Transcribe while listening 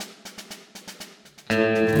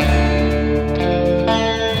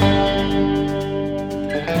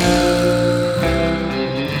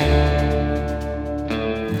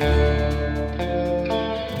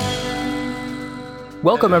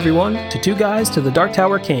Welcome, everyone, to Two Guys to the Dark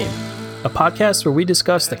Tower Came, a podcast where we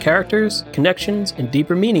discuss the characters, connections, and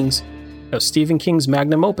deeper meanings of Stephen King's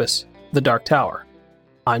magnum opus, The Dark Tower.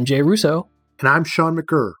 I'm Jay Russo. And I'm Sean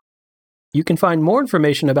McGurr. You can find more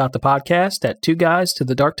information about the podcast at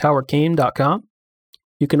twoguystothedarktowercame.com.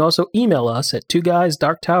 You can also email us at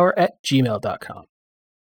twoguysdarktower@gmail.com.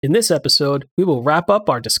 In this episode, we will wrap up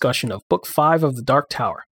our discussion of Book 5 of The Dark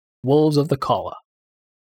Tower, Wolves of the Kala.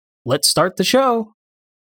 Let's start the show!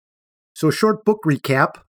 So a short book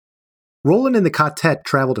recap. Roland and the quartet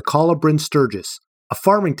travel to Calla Bryn Sturgis, a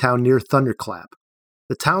farming town near Thunderclap.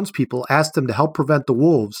 The townspeople ask them to help prevent the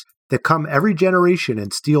wolves that come every generation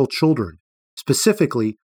and steal children,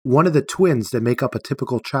 specifically one of the twins that make up a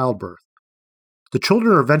typical childbirth. The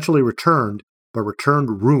children are eventually returned, but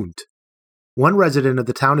returned ruined. One resident of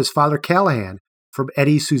the town is Father Callahan from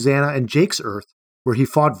Eddie, Susanna, and Jake's Earth, where he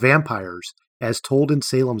fought vampires, as told in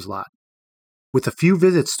Salem's Lot. With a few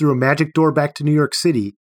visits through a magic door back to New York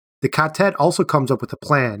City, the quartet also comes up with a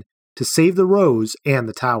plan to save the Rose and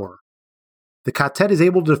the tower. The quartet is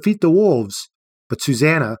able to defeat the wolves, but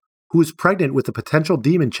Susanna, who is pregnant with a potential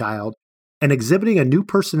demon child and exhibiting a new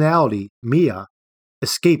personality, Mia,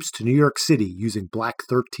 escapes to New York City using Black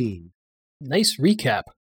 13. Nice recap.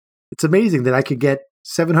 It's amazing that I could get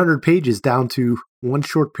 700 pages down to one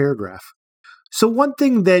short paragraph. So one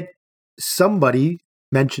thing that somebody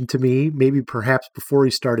mentioned to me, maybe perhaps before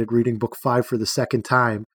he started reading Book 5 for the second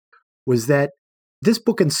time, was that this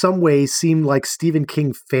book in some ways seemed like Stephen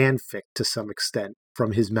King fanfic to some extent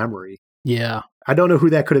from his memory. Yeah. I don't know who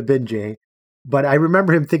that could have been, Jay, but I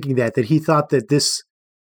remember him thinking that he thought that this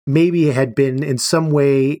maybe had been in some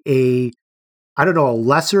way a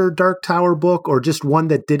lesser Dark Tower book, or just one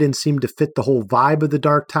that didn't seem to fit the whole vibe of the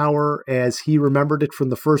Dark Tower as he remembered it from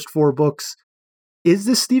the first 4 books. Is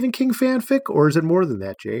this Stephen King fanfic, or is it more than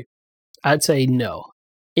that, Jay? I'd say no.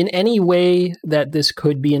 In any way that this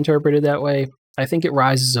could be interpreted that way, I think it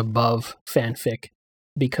rises above fanfic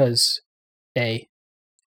because, A,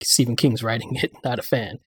 Stephen King's writing it, not a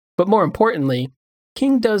fan. But more importantly,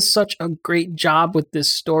 King does such a great job with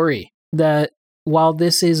this story that while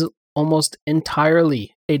this is almost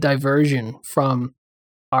entirely a diversion from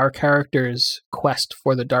our characters' quest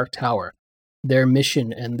for the Dark Tower, their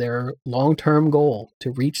mission and their long-term goal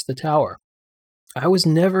to reach the tower, I was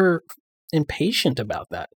never impatient about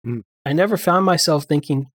that. I never found myself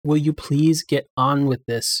thinking, will you please get on with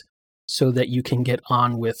this so that you can get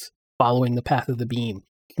on with following the path of the beam,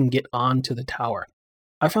 you can get on to the tower.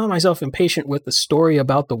 I found myself impatient with the story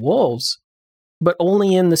about the wolves, but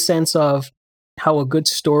only in the sense of how a good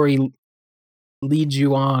story leads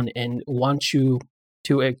you on and wants you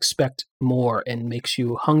to expect more and makes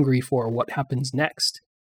you hungry for what happens next.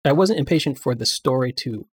 I wasn't impatient for the story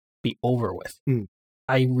to be over with.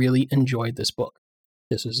 I really enjoyed this book.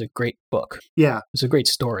 This is a great book. Yeah. It's a great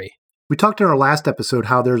story. We talked in our last episode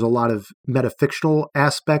how there's a lot of metafictional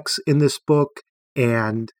aspects in this book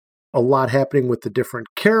and a lot happening with the different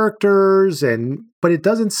characters, but it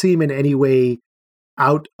doesn't seem in any way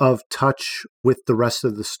out of touch with the rest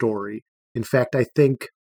of the story. In fact, I think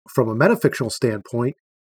from a metafictional standpoint,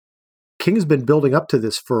 King's been building up to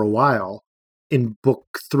this for a while. In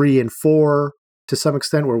Book 3 and 4, to some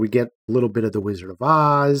extent, where we get a little bit of The Wizard of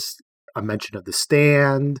Oz, a mention of The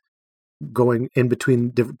Stand, going in between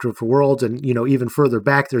different worlds, and even further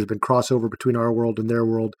back, there's been crossover between our world and their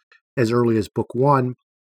world as early as Book 1.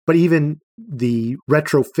 But even the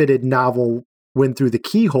retrofitted novel Wind Through the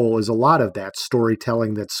Keyhole is a lot of that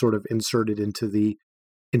storytelling that's sort of inserted into the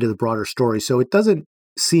broader story. So it doesn't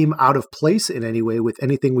seem out of place in any way with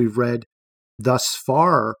anything we've read thus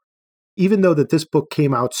far, even though that this book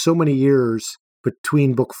came out so many years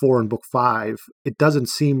between Book 4 and Book 5, it doesn't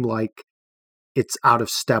seem like it's out of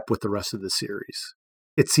step with the rest of the series.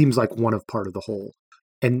 It seems like one of part of the whole.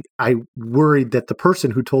 And I worried that the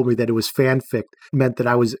person who told me that it was fanfic meant that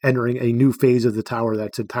I was entering a new phase of the tower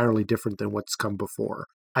that's entirely different than what's come before.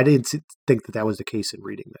 I didn't think that was the case in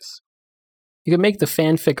reading this. You can make the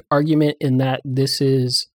fanfic argument in that this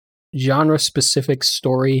is genre-specific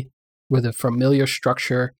story with a familiar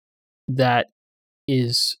structure that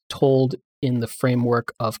is told in the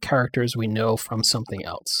framework of characters we know from something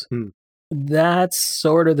else. That's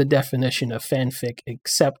sort of the definition of fanfic,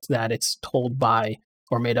 except that it's told by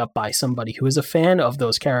or made up by somebody who is a fan of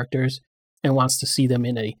those characters and wants to see them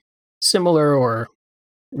in a similar or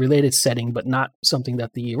related setting, but not something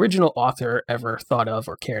that the original author ever thought of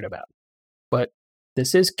or cared about. But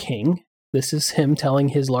this is King. This is him telling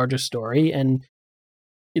his larger story, and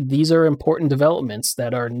these are important developments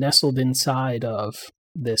that are nestled inside of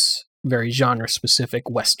this very genre-specific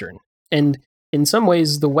Western. And in some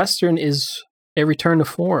ways, the Western is a return to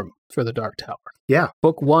form for the Dark Tower. Yeah.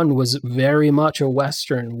 Book 1 was very much a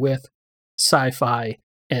Western with sci-fi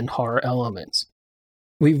and horror elements.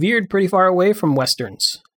 We veered pretty far away from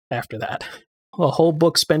Westerns after that. A whole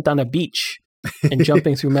book spent on a beach and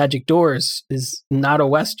jumping through magic doors is not a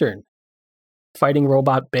Western. Fighting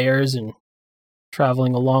robot bears and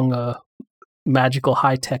traveling along a magical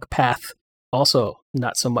high-tech path, also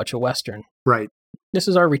not so much a Western. Right. This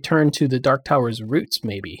is our return to the Dark Tower's roots,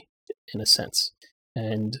 maybe, in a sense.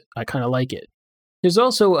 And I kind of like it. There's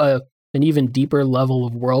also an even deeper level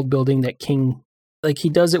of world building that King, like he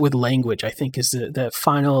does it with language, I think is the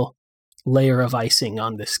final layer of icing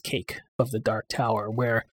on this cake of the Dark Tower,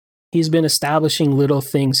 where he's been establishing little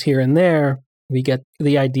things here and there. We get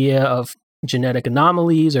the idea of genetic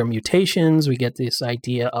anomalies or mutations. We get this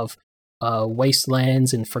idea of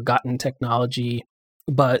wastelands and forgotten technology.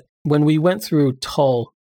 But when we went through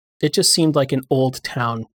Tull, it just seemed like an old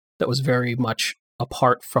town that was very much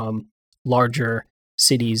apart from larger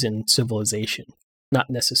cities and civilization. Not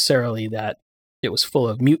necessarily that it was full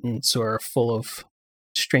of mutants or full of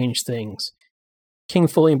strange things. King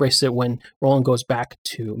fully embraces it when Roland goes back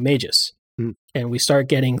to Magus. And we start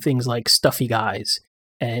getting things like stuffy guys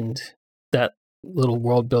and that little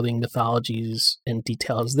world-building mythologies and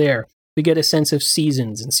details there. We get a sense of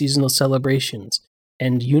seasons and seasonal celebrations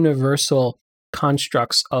and universal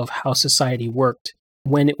constructs of how society worked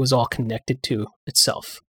when it was all connected to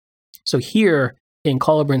itself. So here in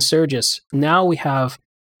Colibre and Sturgis, now we have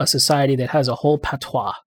a society that has a whole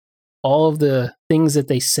patois. All of the things that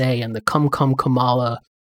they say and the come Kamala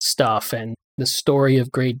stuff and the story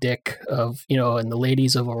of Grey Dick of, and the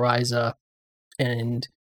ladies of Oriza and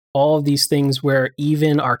all of these things where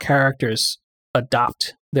even our characters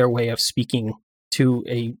adopt their way of speaking to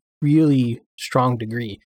a really strong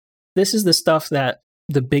degree. This is the stuff that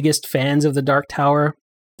the biggest fans of the Dark Tower,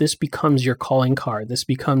 this becomes your calling card. This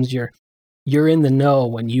becomes you're in the know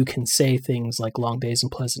when you can say things like Long Days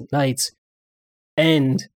and Pleasant Nights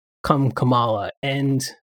and Come Kamala and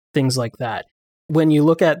things like that. When you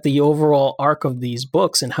look at the overall arc of these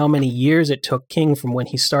books and how many years it took King from when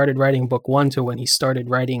he started writing book 1 to when he started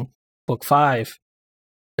writing book 5,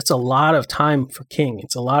 it's a lot of time for King.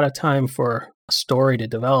 It's a lot of time for a story to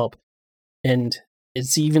develop. And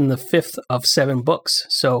it's even the 5th of 7 books.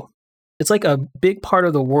 So it's like a big part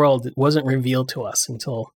of the world that wasn't revealed to us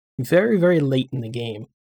until very, very late in the game.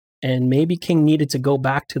 And maybe King needed to go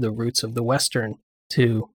back to the roots of the Western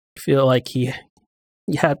to feel like he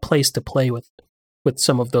had place to play with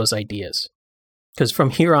some of those ideas. Because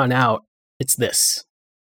from here on out, it's this.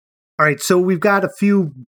 All right, so we've got a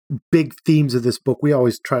few big themes of this book. We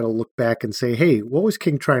always try to look back and say, hey, what was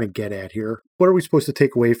King trying to get at here? What are we supposed to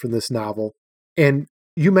take away from this novel? And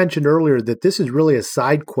you mentioned earlier that this is really a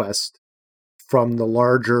side quest from the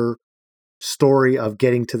larger story of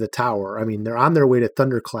getting to the tower. I mean, they're on their way to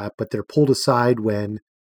Thunderclap, but they're pulled aside when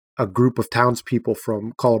a group of townspeople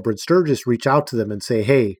from Colibre and Sturgis reach out to them and say,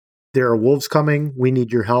 hey, there are wolves coming. We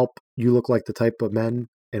need your help. You look like the type of men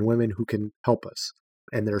and women who can help us.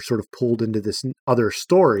 And they're sort of pulled into this other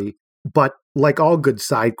story. But like all good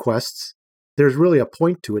side quests, there's really a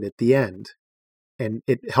point to it at the end. And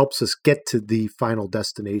it helps us get to the final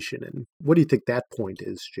destination. And what do you think that point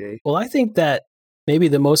is, Jay? Well, I think that maybe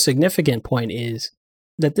the most significant point is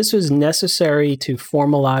that this was necessary to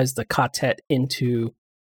formalize the quartet into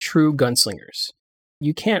true gunslingers.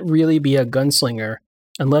 You can't really be a gunslinger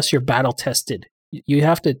unless you're battle tested. You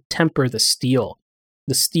have to temper the steel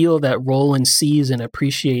that Roland sees and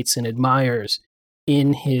appreciates and admires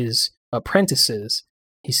in his apprentices.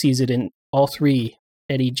 He sees it in all 3,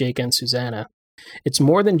 Eddie, Jake, and Susanna. It's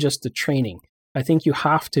more than just the training. I think you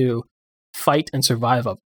have to fight and survive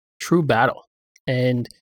a true battle. And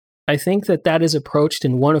I think that is approached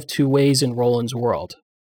in one of 2 ways in Roland's world.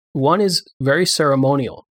 One is very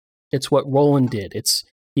ceremonial. It's what Roland did. It's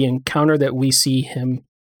the encounter that we see him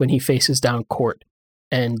when he faces down Court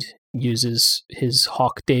and uses his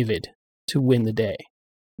Hawk David to win the day.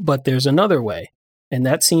 But there's another way, and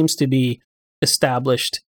that seems to be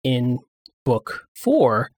established in book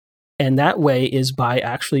 4, and that way is by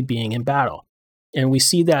actually being in battle. And we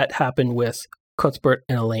see that happen with Cuthbert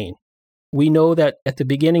and Elaine. We know that at the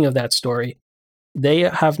beginning of that story, they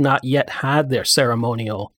have not yet had their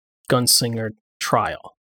ceremonial gunslinger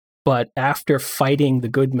trial. But after fighting the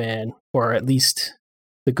good man, or at least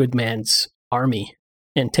the good man's army,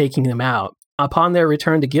 and taking them out, upon their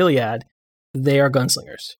return to Gilead, they are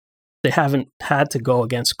gunslingers. They haven't had to go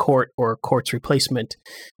against Court or Court's replacement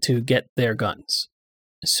to get their guns.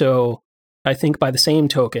 So I think by the same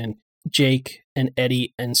token, Jake and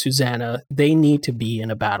Eddie and Susanna, they need to be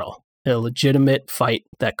in a battle, a legitimate fight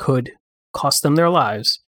that could cost them their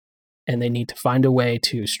lives, and they need to find a way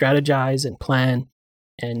to strategize and plan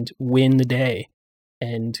and win the day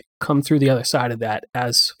and come through the other side of that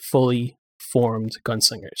as fully formed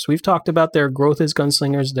gunslingers. We've talked about their growth as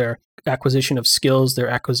gunslingers, their acquisition of skills, their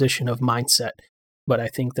acquisition of mindset, but I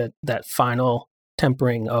think that final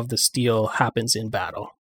tempering of the steel happens in battle.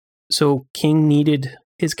 So King needed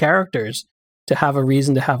his characters to have a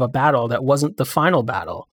reason to have a battle that wasn't the final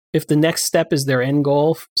battle. If the next step is their end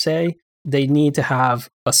goal, say, they need to have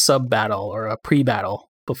a sub-battle or a pre-battle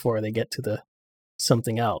before they get to the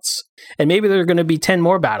something else. And maybe there are going to be 10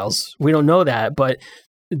 more battles. We don't know that, but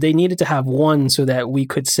they needed to have one so that we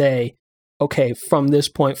could say, okay, from this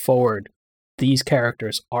point forward, these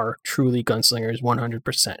characters are truly gunslingers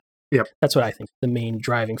 100%. Yep. That's what I think, the main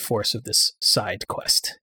driving force of this side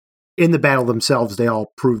quest. In the battle themselves, they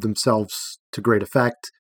all prove themselves to great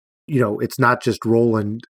effect. It's not just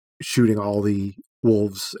Roland shooting all the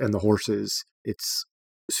wolves and the horses. It's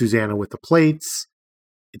Susanna with the plates.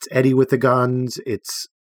 It's Eddie with the guns. It's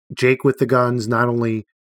Jake with the guns, not only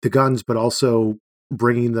the guns, but also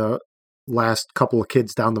bringing the last couple of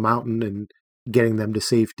kids down the mountain and getting them to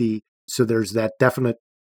safety. So there's that definite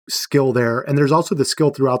skill there. And there's also the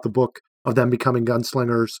skill throughout the book of them becoming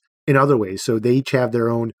gunslingers in other ways. So they each have their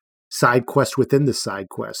own side quest within the side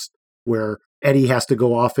quest, where Eddie has to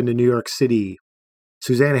go off into New York City.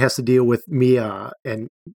 Susanna has to deal with Mia, and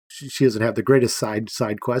she doesn't have the greatest side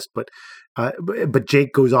quest, but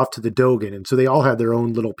Jake goes off to the Dogan. And so they all have their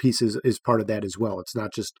own little pieces as part of that as well. It's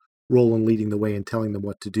not just Roland leading the way and telling them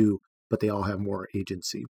what to do, but they all have more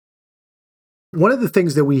agency. One of the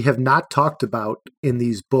things that we have not talked about in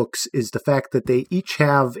these books is the fact that they each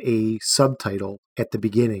have a subtitle at the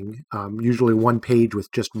beginning, usually one page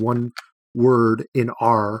with just one word in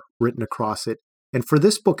R written across it. And for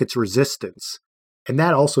this book, it's resistance. And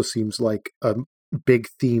that also seems like a big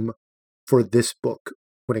theme for this book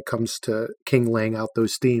when it comes to King laying out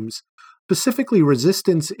those themes. Specifically,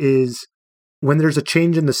 resistance is when there's a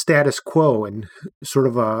change in the status quo and sort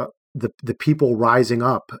of the people rising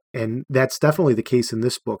up. And that's definitely the case in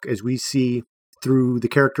this book, as we see through the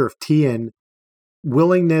character of Tien,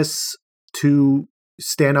 willingness to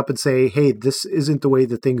stand up and say, hey, this isn't the way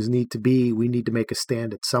that things need to be. We need to make a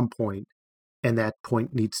stand at some point, and that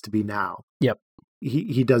point needs to be now. Yep.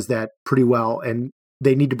 He does that pretty well, and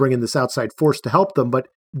they need to bring in this outside force to help them. But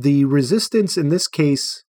the resistance in this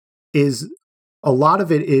case is, a lot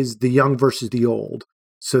of it is the young versus the old.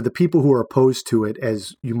 So the people who are opposed to it,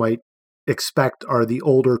 as you might expect, are the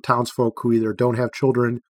older townsfolk who either don't have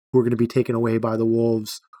children who are going to be taken away by the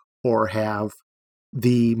wolves, or have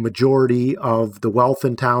the majority of the wealth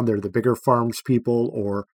in town. They're the bigger farms people,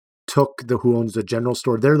 or who owns the general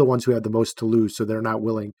store. They're the ones who have the most to lose, so they're not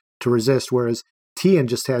willing to resist. Whereas Tien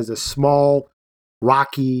just has a small,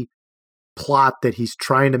 rocky plot that he's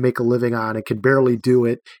trying to make a living on and can barely do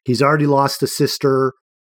it. He's already lost a sister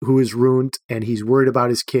who is ruined, and he's worried about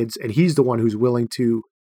his kids, and he's the one who's willing to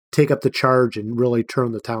take up the charge and really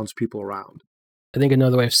turn the townspeople around. I think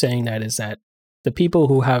another way of saying that is that the people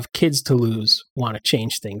who have kids to lose want to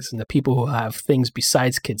change things, and the people who have things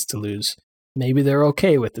besides kids to lose, maybe they're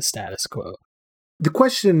okay with the status quo. The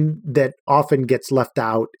question that often gets left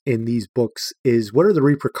out in these books is, what are the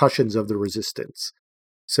repercussions of the resistance?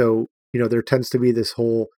 So, there tends to be this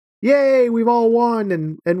whole, yay, we've all won,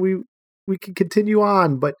 and we can continue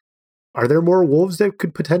on. But are there more wolves that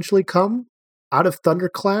could potentially come out of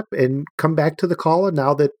Thunderclap and come back to the Kala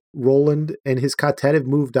now that Roland and his quartet have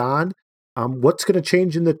moved on? What's going to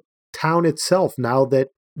change in the town itself now that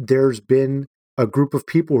there's been a group of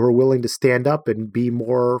people who are willing to stand up and be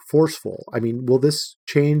more forceful? I mean, will this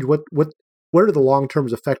change? What are the long-term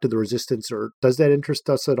effects of the resistance, or does that interest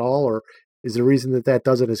us at all? Or is the reason that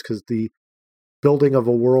doesn't is because the building of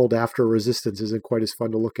a world after resistance isn't quite as fun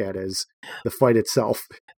to look at as the fight itself?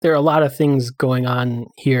 There are a lot of things going on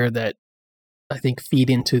here that I think feed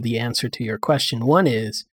into the answer to your question. One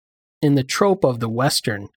is, in the trope of the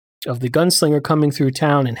Western, of the gunslinger coming through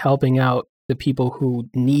town and helping out the people who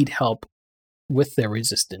need help with their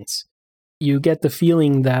resistance, you get the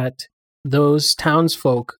feeling that those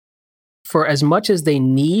townsfolk, for as much as they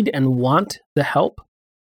need and want the help,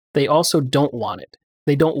 they also don't want it.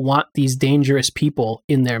 They don't want these dangerous people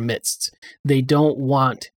in their midst. They don't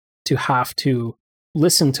want to have to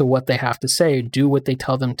listen to what they have to say, do what they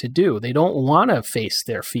tell them to do. They don't want to face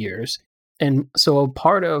their fears. And so a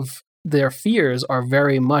part of their fears are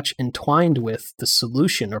very much entwined with the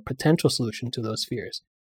solution or potential solution to those fears.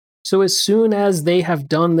 So as soon as they have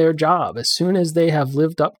done their job, as soon as they have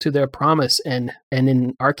lived up to their promise and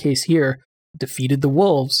in our case here, defeated the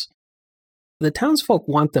wolves, the townsfolk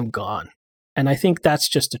want them gone. And I think that's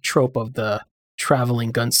just a trope of the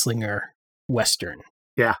traveling gunslinger Western.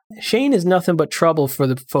 Yeah. Shane is nothing but trouble for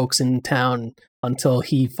the folks in town until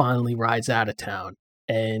he finally rides out of town.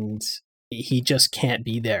 And he just can't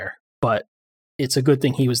be there. But it's a good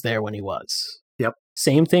thing he was there when he was. Yep.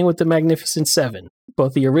 Same thing with the Magnificent Seven.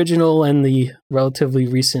 Both the original and the relatively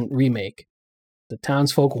recent remake. The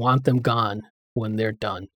townsfolk want them gone when they're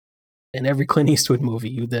done. In every Clint Eastwood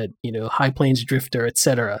movie, High Plains Drifter,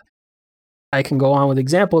 etc. I can go on with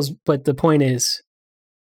examples, but the point is,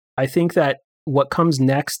 I think that what comes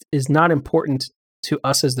next is not important to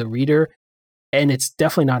us as the reader, and it's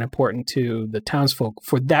definitely not important to the townsfolk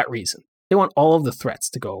for that reason. They want all of the threats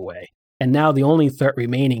to go away. And now the only threat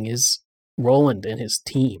remaining is Roland and his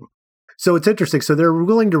team. So it's interesting. So they're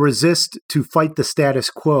willing to resist to fight the status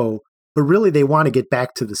quo, but really they want to get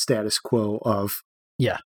back to the status quo of...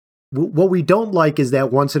 Yeah. What we don't like is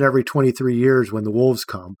that once in every 23 years when the wolves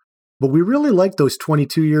come, but we really like those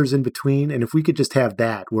 22 years in between. And if we could just have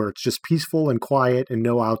that, where it's just peaceful and quiet and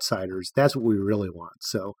no outsiders, that's what we really want.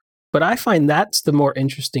 So, but I find that's the more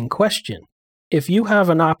interesting question. If you have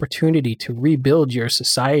an opportunity to rebuild your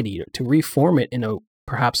society, to reform it in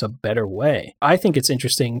perhaps a better way, I think it's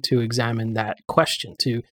interesting to examine that question,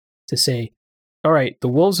 to say, all right, the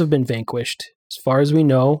wolves have been vanquished. As far as we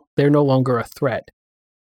know, they're no longer a threat.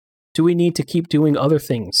 Do we need to keep doing other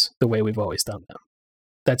things the way we've always done them?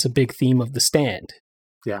 That's a big theme of The Stand.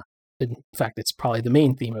 Yeah. In fact, it's probably the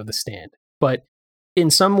main theme of The Stand. But in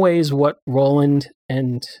some ways, what Roland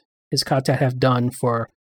and his Katet have done for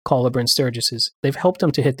Colibre and Sturgis is they've helped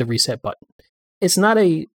him to hit the reset button. It's not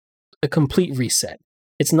a complete reset.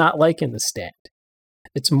 It's not like in The Stand.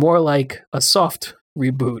 It's more like a soft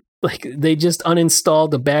reboot. Like they just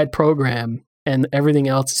uninstalled a bad program and everything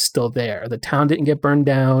else is still there. The town didn't get burned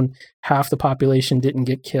down. Half the population didn't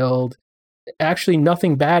get killed. Actually,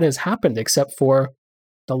 nothing bad has happened except for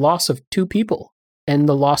the loss of 2 people and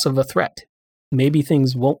the loss of a threat. Maybe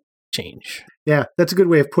things won't change. Yeah, that's a good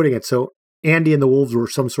way of putting it. So Andy and the wolves were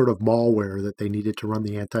some sort of malware that they needed to run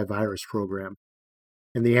the antivirus program.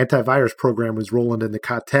 And the antivirus program was Roland and the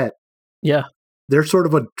Katet. Yeah. They're sort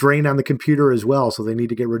of a drain on the computer as well, so they need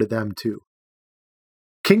to get rid of them too.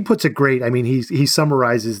 King puts it great. I mean, he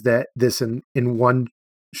summarizes this in one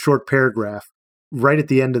short paragraph. Right at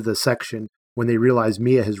the end of the section, when they realize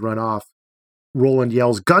Mia has run off, Roland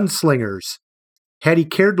yells, "Gunslingers!" Had he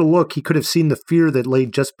cared to look, he could have seen the fear that lay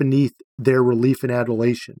just beneath their relief and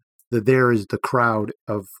adulation. That there is the crowd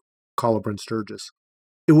of Colibre and Sturgis.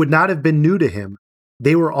 It would not have been new to him.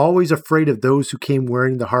 They were always afraid of those who came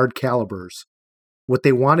wearing the hard calibers. What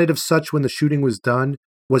they wanted of such when the shooting was done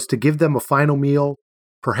was to give them a final meal,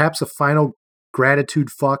 perhaps a final gratitude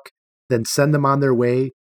fuck, then send them on their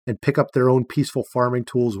way and pick up their own peaceful farming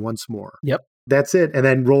tools once more. Yep. That's it. And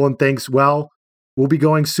then Roland thinks, well, we'll be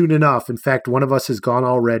going soon enough. In fact, one of us has gone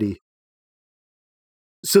already.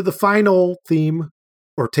 So the final theme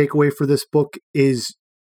or takeaway for this book is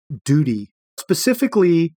duty.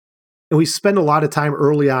 Specifically, and we spend a lot of time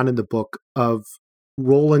early on in the book of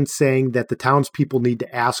Roland saying that the townspeople need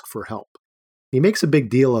to ask for help. He makes a big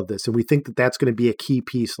deal of this, and we think that that's going to be a key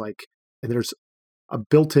piece. And there's a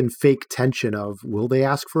built-in fake tension of, will they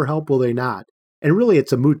ask for help? Will they not? And really,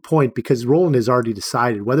 it's a moot point because Roland has already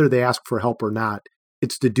decided whether they ask for help or not.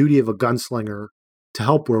 It's the duty of a gunslinger to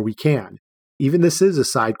help where we can. Even this is a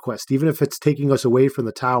side quest. Even if it's taking us away from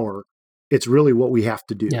the tower, it's really what we have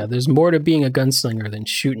to do. Yeah, there's more to being a gunslinger than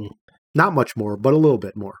shooting. Not much more, but a little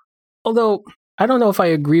bit more. Although, I don't know if I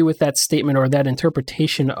agree with that statement or that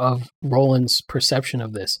interpretation of Roland's perception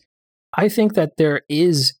of this. I think that there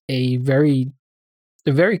is a very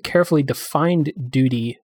carefully defined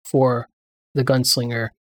duty for the gunslinger,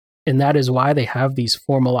 and that is why they have these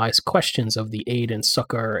formalized questions of the aid and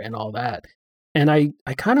succor and all that. And I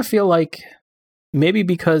kind of feel like maybe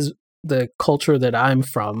because the culture that I'm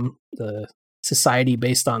from, the society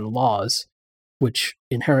based on laws, which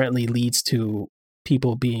inherently leads to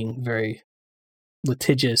people being very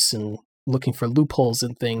litigious and looking for loopholes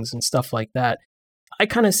and things and stuff like that, I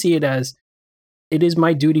kind of see it as, it is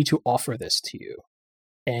my duty to offer this to you,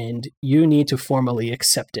 and you need to formally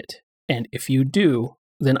accept it. And if you do,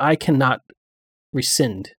 then I cannot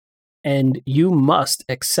rescind. And you must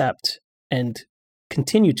accept and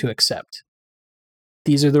continue to accept.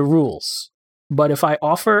 These are the rules. But if I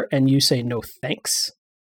offer and you say no thanks,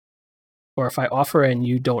 or if I offer and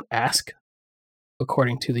you don't ask,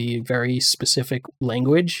 according to the very specific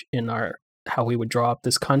language in how we would draw up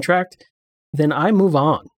this contract, then I move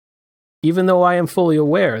on. Even though I am fully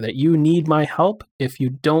aware that you need my help, if you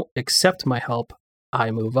don't accept my help, I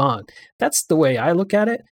move on. That's the way I look at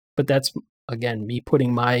it, but that's again, me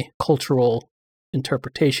putting my cultural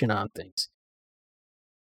interpretation on things.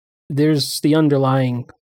 There's the underlying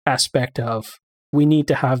aspect of we need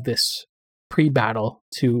to have this pre-battle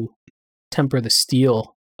to temper the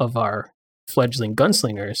steel of our fledgling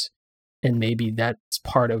gunslingers, and maybe that's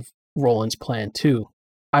part of Roland's plan too.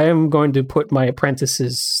 I am going to put my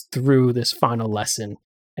apprentices through this final lesson,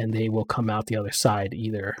 and they will come out the other side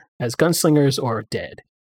either as gunslingers or dead.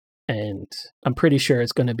 And I'm pretty sure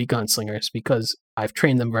it's going to be gunslingers because I've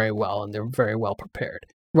trained them very well and they're very well prepared.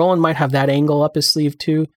 Roland might have that angle up his sleeve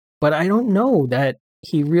too, but I don't know that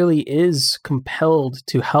he really is compelled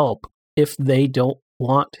to help if they don't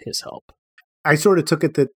want his help. I sort of took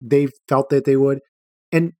it that they felt that they would.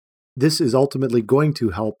 And this is ultimately going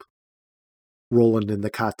to help Roland and the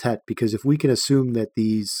quartet, because if we can assume that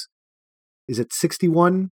these, is it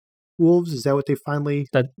 61 wolves? Is that what they finally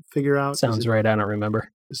figure out? Sounds right. I don't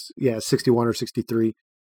remember. Yeah, 61 or 63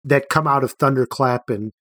 that come out of Thunderclap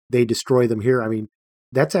and they destroy them here. I mean,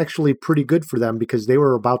 that's actually pretty good for them because they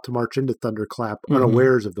were about to march into Thunderclap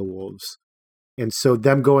unawares of the wolves. And so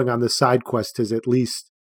them going on the side quest has at least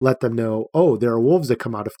let them know, oh, there are wolves that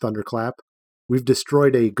come out of Thunderclap. We've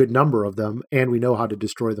destroyed a good number of them, and we know how to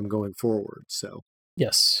destroy them going forward. So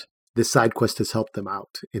yes, this side quest has helped them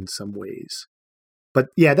out in some ways. But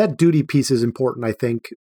yeah, that duty piece is important, I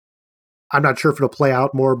think. I'm not sure if it'll play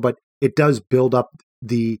out more, but it does build up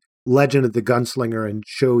the legend of the gunslinger and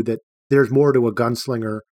show that there's more to a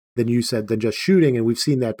gunslinger than you said, than just shooting. And we've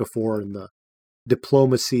seen that before in the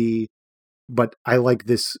diplomacy. But I like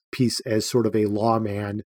this piece as sort of a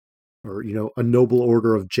lawman or, you know, a noble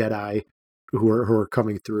order of Jedi who are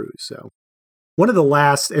coming through. So one of the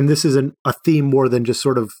last, and this isn't a theme more than just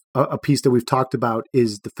sort of a piece that we've talked about,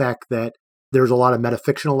 is the fact that there's a lot of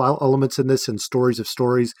metafictional elements in this and stories of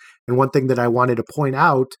stories. And one thing that I wanted to point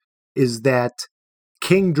out is that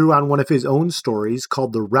King drew on one of his own stories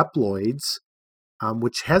called The Reploids,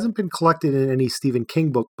 which hasn't been collected in any Stephen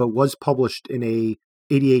King book, but was published in a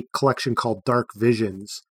 88 collection called Dark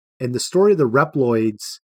Visions. And the story of the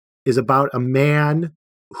Reploids is about a man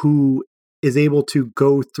who is able to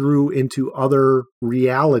go through into other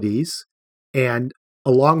realities. And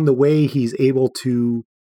along the way, he's able to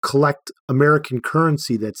collect American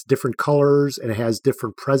currency that's different colors and it has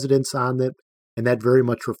different presidents on it. And that very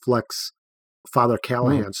much reflects Father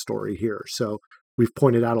Callahan's story here. So we've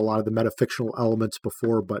pointed out a lot of the metafictional elements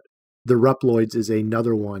before, but the Reploids is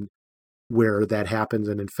another one where that happens.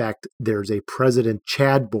 And in fact, there's a President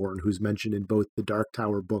Chadbourne who's mentioned in both the Dark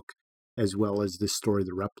Tower book as well as this story,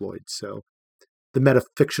 the Reploids. So the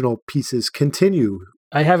metafictional pieces continue.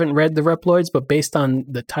 I haven't read the Reploids, but based on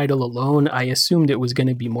the title alone, I assumed it was going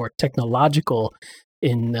to be more technological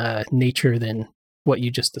in nature than what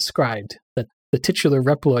you just described. That the titular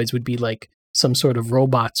Reploids would be like some sort of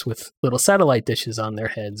robots with little satellite dishes on their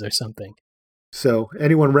heads or something. So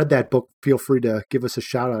anyone read that book, feel free to give us a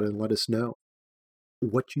shout out and let us know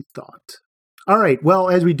what you thought. All right. Well,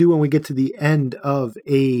 as we do when we get to the end of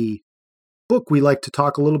a book, we like to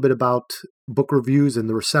talk a little bit about book reviews and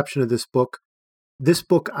the reception of this book. This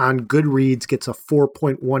book on Goodreads gets a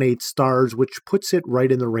 4.18 stars, which puts it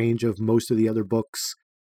right in the range of most of the other books.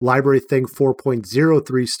 Library Thing,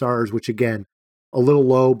 4.03 stars, which again, a little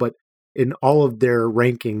low, but in all of their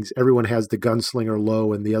rankings, everyone has the Gunslinger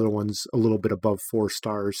low and the other one's a little bit above 4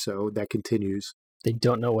 stars. So that continues. They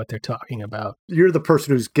don't know what they're talking about. You're the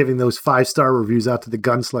person who's giving those 5-star reviews out to the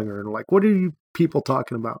Gunslinger and like, what are you people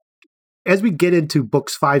talking about? As we get into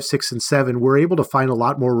books 5, 6, and 7, we're able to find a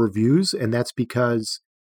lot more reviews, and that's because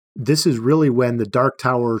this is really when the Dark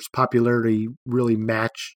Tower's popularity really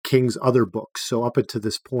matched King's other books. So up until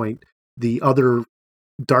this point, the other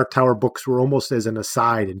Dark Tower books were almost as an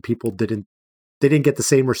aside, and people didn't get the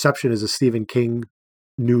same reception as a Stephen King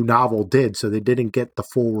new novel did. So they didn't get the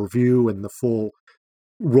full review and the full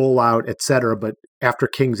rollout, etc. But after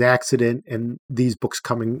King's accident and these books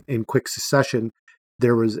coming in quick succession,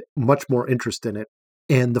 there was much more interest in it.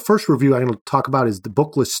 And the first review I'm going to talk about is the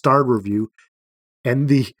Booklist Starred review. And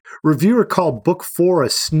the reviewer called Book 4 a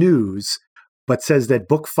snooze, but says that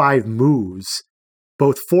Book 5 moves.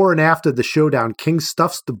 Both before and after the showdown, King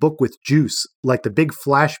stuffs the book with juice, like the big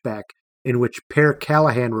flashback in which Per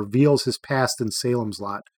Callahan reveals his past in Salem's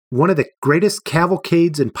Lot. One of the greatest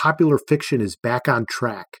cavalcades in popular fiction is back on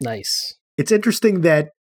track. Nice. It's interesting that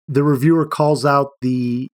the reviewer calls out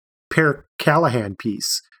the Per Callahan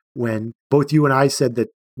piece when both you and I said that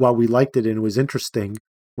while we liked it and it was interesting,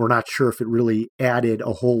 we're not sure if it really added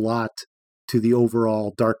a whole lot to the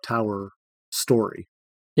overall Dark Tower story.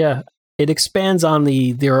 Yeah, it expands on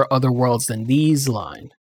the there are other worlds than these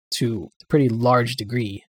line to a pretty large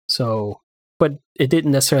degree. So But it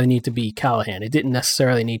didn't necessarily need to be Callahan. It didn't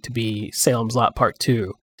necessarily need to be Salem's Lot Part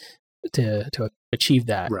 2 to achieve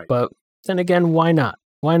that. Right. But then again, why not?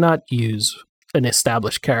 Why not use an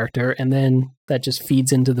established character, and then that just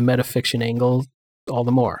feeds into the metafiction angle all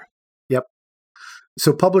the more. Yep.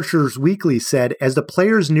 So Publishers Weekly said, as the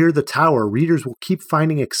players near the tower, readers will keep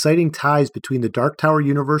finding exciting ties between the Dark Tower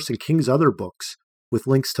universe and King's other books, with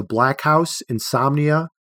links to Black House, Insomnia,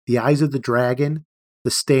 The Eyes of the Dragon,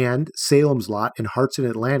 The Stand, Salem's Lot, and Hearts in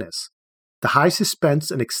Atlantis. The high suspense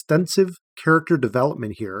and extensive character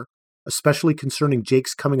development here, especially concerning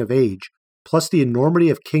Jake's coming of age, plus the enormity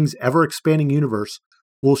of King's ever-expanding universe,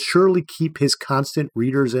 will surely keep his constant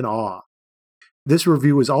readers in awe. This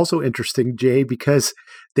review was also interesting, Jay, because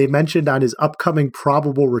they mentioned on his upcoming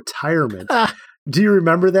probable retirement. Do you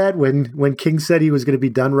remember that when King said he was going to be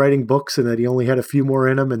done writing books and that he only had a few more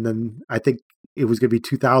in him, and then I think it was going to be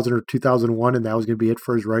 2000 or 2001 and that was going to be it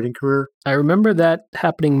for his writing career? I remember that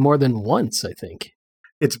happening more than once, I think.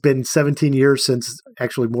 It's been 17 years since,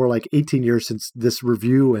 actually more like 18 years since this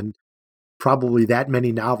review, and probably that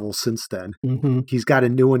many novels since then. Mm-hmm. He's got a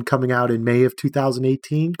new one coming out in May of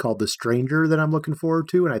 2018 called The Stranger that I'm looking forward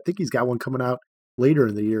to, and I think he's got one coming out later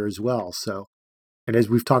in the year as well. So, and as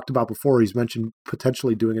we've talked about before, he's mentioned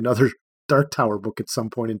potentially doing another Dark Tower book at some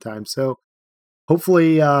point in time. So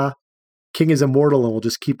hopefully King is immortal and will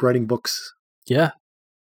just keep writing books. Yeah.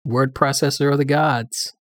 Word processor of the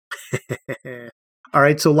gods. All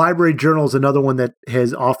right, so Library Journal is another one that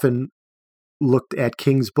has often looked at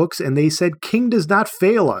King's books, and they said, King does not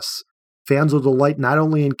fail us. Fans will delight not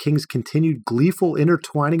only in King's continued gleeful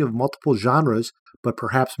intertwining of multiple genres, but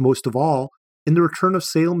perhaps most of all, in the return of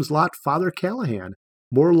Salem's Lot Father Callahan.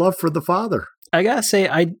 More love for the father. I gotta say,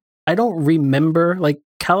 I don't remember, like,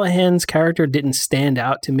 Callahan's character didn't stand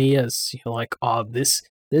out to me as, like, oh, this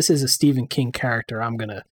is a Stephen King character I'm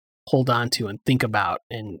gonna hold on to and think about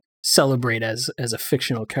and celebrate as a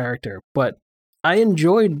fictional character. But I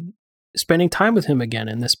enjoyed spending time with him again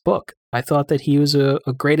in this book. I thought that he was a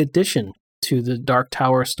great addition to the Dark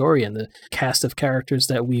Tower story and the cast of characters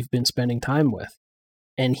that we've been spending time with.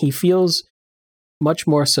 And he feels much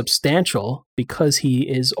more substantial because he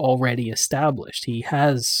is already established. He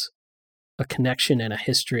has a connection and a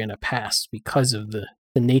history and a past because of the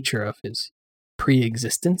nature of his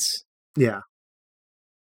pre-existence. Yeah.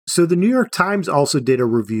 So the New York Times also did a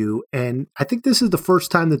review, and I think this is the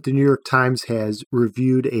first time that the New York Times has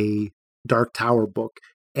reviewed a Dark Tower book.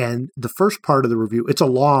 And the first part of the review, it's a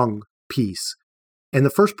long piece, and the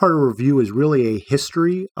first part of the review is really a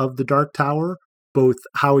history of the Dark Tower, both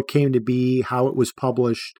how it came to be, how it was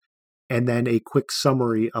published, and then a quick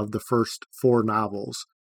summary of the first 4 novels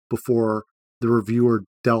before the reviewer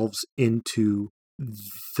delves into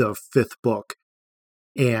the 5th book.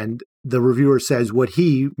 And the reviewer says what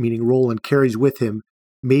he, meaning Roland, carries with him,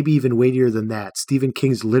 maybe even weightier than that, Stephen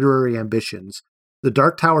King's literary ambitions. The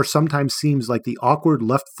Dark Tower sometimes seems like the awkward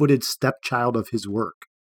left-footed stepchild of his work.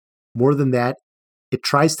 More than that, it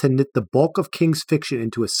tries to knit the bulk of King's fiction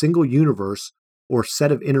into a single universe or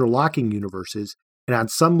set of interlocking universes, and on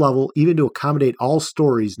some level even to accommodate all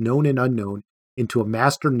stories, known and unknown, into a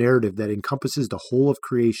master narrative that encompasses the whole of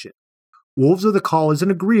creation. Wolves of the Call is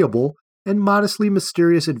an agreeable and modestly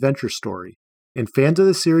mysterious adventure story, and fans of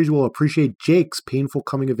the series will appreciate Jake's painful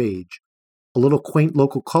coming of age. A little quaint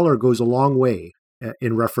local color goes a long way,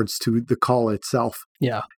 in reference to the call itself.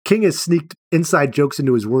 Yeah. King has sneaked inside jokes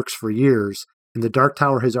into his works for years, and the Dark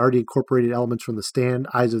Tower has already incorporated elements from The Stand,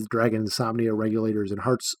 Eyes of the Dragon, Insomnia, Regulators, and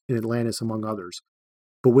Hearts in Atlantis, among others.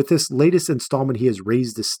 But with this latest installment, he has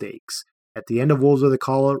raised the stakes. At the end of Wolves of the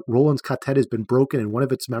Call, Roland's quartet has been broken, and one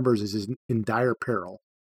of its members is in dire peril.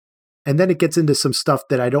 And then it gets into some stuff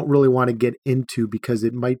that I don't really want to get into because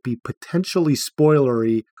it might be potentially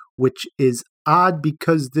spoilery, which is odd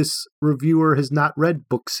because this reviewer has not read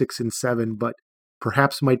book 6 and 7, but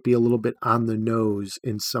perhaps might be a little bit on the nose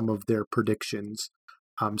in some of their predictions.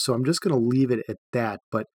 So I'm just going to leave it at that.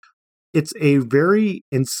 But it's a very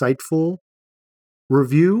insightful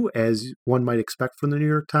review, as one might expect from the New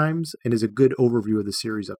York Times, and is a good overview of the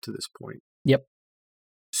series up to this point. Yep.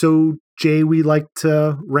 So, Jay, we like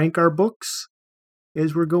to rank our books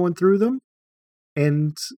as we're going through them.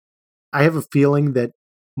 And I have a feeling that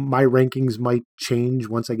my rankings might change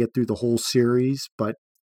once I get through the whole series, but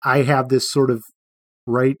I have this sort of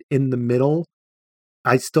right in the middle.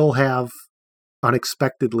 I still have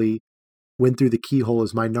Unexpectedly Wind Through the Keyhole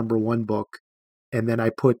as my number 1 book, and then I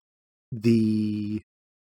put The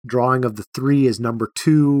Drawing of the Three as number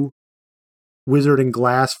 2, Wizard and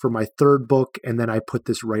Glass for my 3rd book, and then I put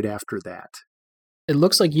this right after that. It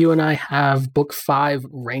looks like you and I have book 5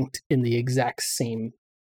 ranked in the exact same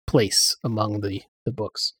place among the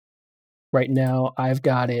books. Right now, I've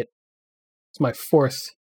got it. It's my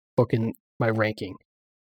 4th book in my ranking.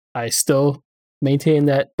 I still maintain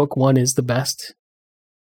that book 1 is the best.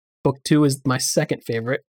 Book 2 is my 2nd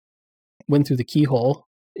favorite. Wind Through the Keyhole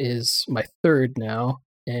is my 3rd now,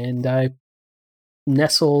 and I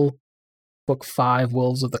nestle book 5,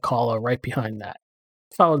 Wolves of the Kala, right behind that,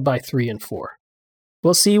 followed by 3 and 4.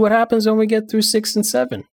 We'll see what happens when we get through 6 and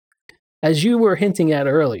 7. As you were hinting at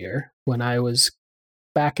earlier, when I was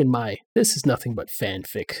back in my this is nothing but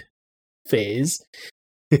fanfic phase,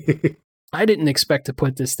 I didn't expect to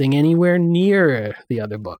put this thing anywhere near the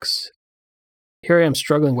other books. Here I am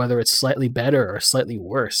struggling whether it's slightly better or slightly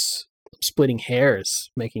worse. I'm splitting hairs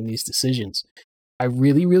making these decisions. I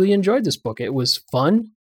really, really enjoyed this book. It was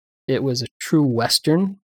fun. It was a true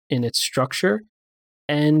Western in its structure.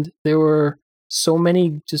 And there were so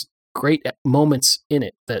many just great moments in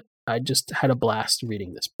it that I just had a blast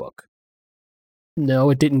reading this book. No,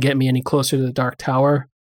 it didn't get me any closer to the Dark Tower,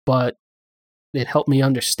 but it helped me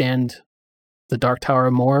understand the Dark Tower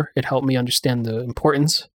more. It helped me understand the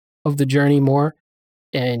importance of the journey more,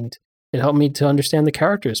 and it helped me to understand the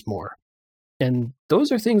characters more. And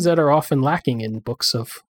those are things that are often lacking in books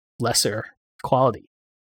of lesser quality.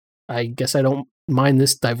 I guess I don't mind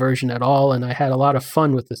this diversion at all, and I had a lot of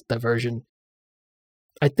fun with this diversion.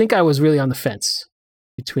 I think I was really on the fence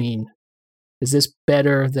between, is this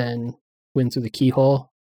better than Wind Through the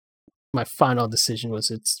Keyhole? My final decision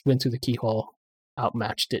was it's Wind Through the Keyhole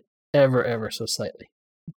outmatched it ever so slightly.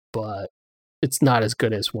 But it's not as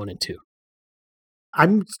good as 1 and 2.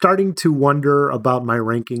 I'm starting to wonder about my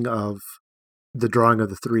ranking of the Drawing of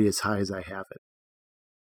the Three as high as I have it.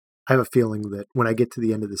 I have a feeling that when I get to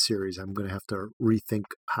the end of the series, I'm going to have to rethink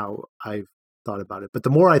how I've thought about it. But the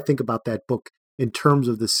more I think about that book in terms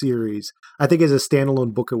of the series, I think as a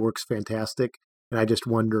standalone book, it works fantastic. And I just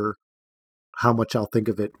wonder how much I'll think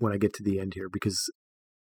of it when I get to the end here, because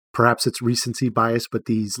perhaps it's recency bias, but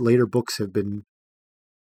these later books have been,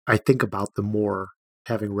 I think about them more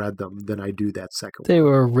having read them than I do that second one. They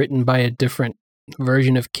were written by a different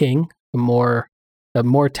version of King, a more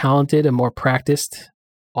talented, a more practiced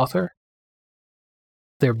author.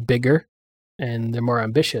 They're bigger and they're more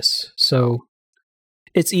ambitious. So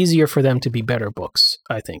it's easier for them to be better books,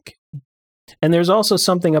 I think. And there's also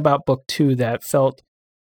something about book 2 that felt,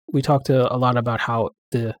 we talked a lot about how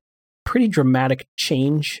the pretty dramatic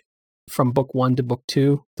change from book 1 to book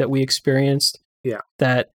 2 that we experienced. Yeah.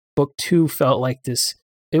 That book 2 felt like this,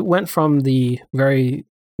 it went from the very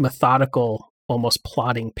methodical, almost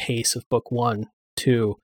plotting pace of book 1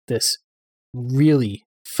 to this really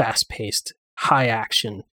fast-paced, high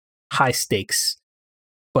action, high stakes,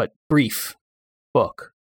 but brief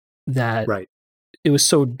book that right. It was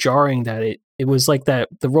so jarring that it was like that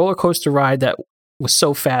the roller coaster ride that was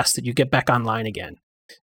so fast that you get back online again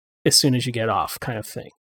as soon as you get off, kind of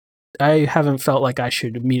thing. I haven't felt like I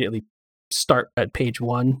should immediately start at page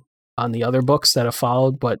 1 on the other books that have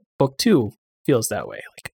followed, but book 2 feels that way.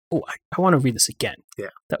 Like, oh, I want to read this again. Yeah.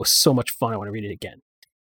 That was so much fun. I want to read it again.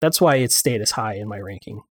 That's why it stayed as high in my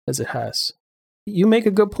ranking as it has. You make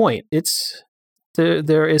a good point.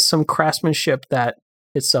 There is some craftsmanship that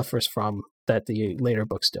it suffers from that the later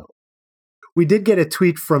books don't. We did get a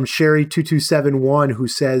tweet from Sherry2271 who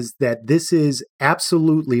says that this is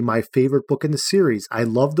absolutely my favorite book in the series. I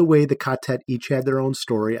love the way the quartet each had their own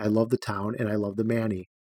story. I love the town and I love the Manny.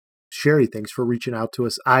 Sherry, thanks for reaching out to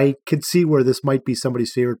us. I could see where this might be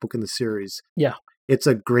somebody's favorite book in the series. Yeah. It's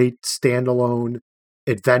a great standalone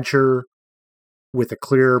adventure with a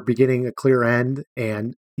clear beginning, a clear end,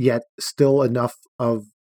 and yet still enough of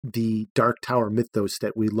the Dark Tower mythos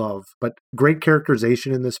that we love. But great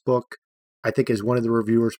characterization in this book. I think, as one of the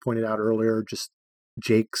reviewers pointed out earlier, just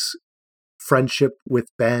Jake's friendship with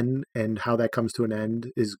Ben and how that comes to an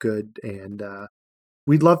end is good. And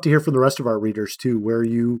we'd love to hear from the rest of our readers too,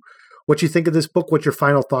 what you think of this book, what your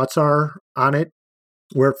final thoughts are on it,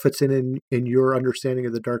 where it fits in your understanding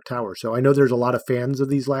of the Dark Tower. So I know there's a lot of fans of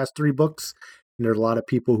these last 3 books, and there's a lot of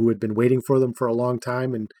people who had been waiting for them for a long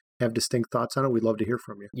time and have distinct thoughts on it. We'd love to hear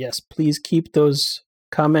from you. Yes, please keep those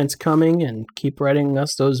comments coming and keep writing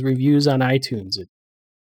us those reviews on iTunes. It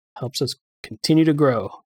helps us continue to grow.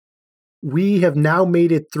 We have now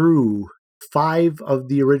made it through 5 of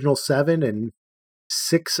the original 7 and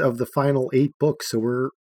 6 of the final 8 books. So we're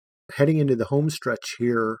heading into the home stretch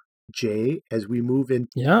here, Jay, as we move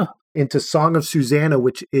into Song of Susanna,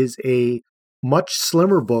 which is a much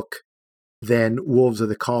slimmer book than Wolves of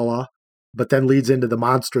the Kala, but then leads into the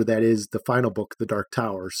monster that is the final book, The Dark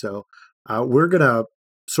Tower. So we're going to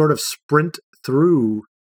sort of sprint through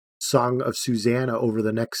Song of Susanna over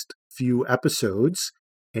the next few episodes.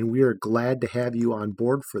 and we are glad to have you on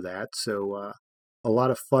board for that. So a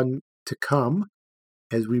lot of fun to come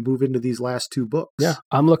as we move into these last two books. Yeah,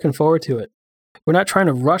 I'm looking forward to it. We're not trying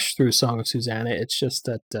to rush through Song of Susanna. It's just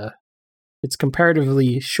that it's a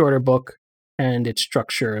comparatively shorter book, and its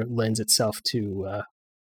structure lends itself to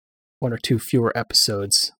one or two fewer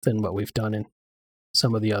episodes than what we've done in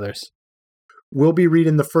some of the others. We'll be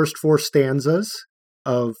reading the first 4 stanzas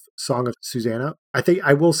of Song of Susanna. I think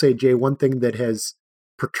I will say, Jay, one thing that has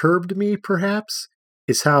perturbed me perhaps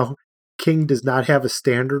is how King does not have a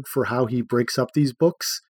standard for how he breaks up these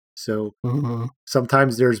books. So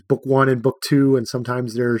sometimes there's book 1 and book 2, and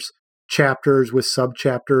sometimes there's chapters with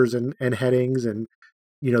sub-chapters and headings. And,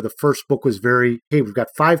 you know, the first book was very, hey, we've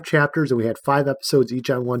got 5 chapters and we had 5 episodes each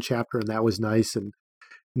on one chapter, and that was nice. And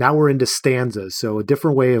now we're into stanzas, so a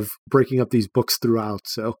different way of breaking up these books throughout.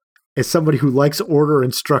 So as somebody who likes order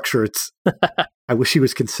and structure, it's I wish he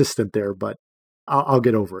was consistent there, but I'll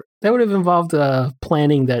get over it. That would have involved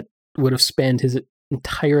planning that would have spanned his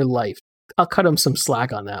entire life. I'll cut him some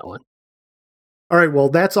slack on that one. All right, well,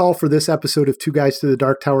 that's all for this episode of Two Guys to the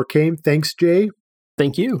Dark Tower came. Thanks, Jay.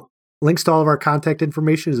 Thank you. Links to all of our contact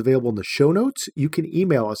information is available in the show notes. You can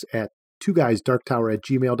email us at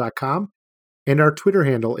twoguysdarktower@gmail.com, and our Twitter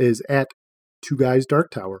handle is at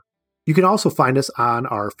twoguysdarktower. You can also find us on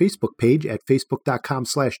our Facebook page at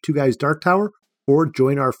facebook.com/twoguysdarktower, or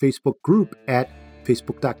join our Facebook group at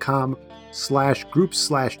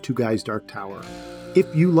facebook.com/groups/twoguysdarktower.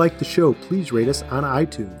 If you like the show, please rate us on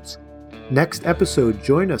iTunes. Next episode,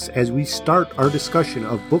 join us as we start our discussion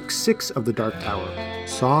of Book 6 of the Dark Tower,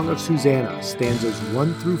 Song of Susanna, stanzas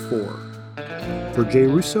 1 through 4. For Jay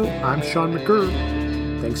Russo, I'm Sean McGurr.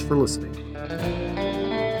 Thanks for listening.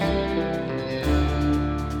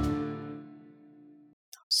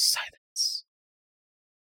 Silence.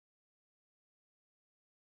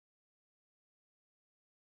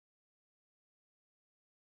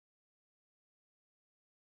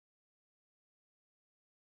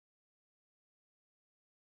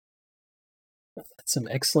 That's some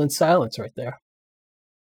excellent silence right there.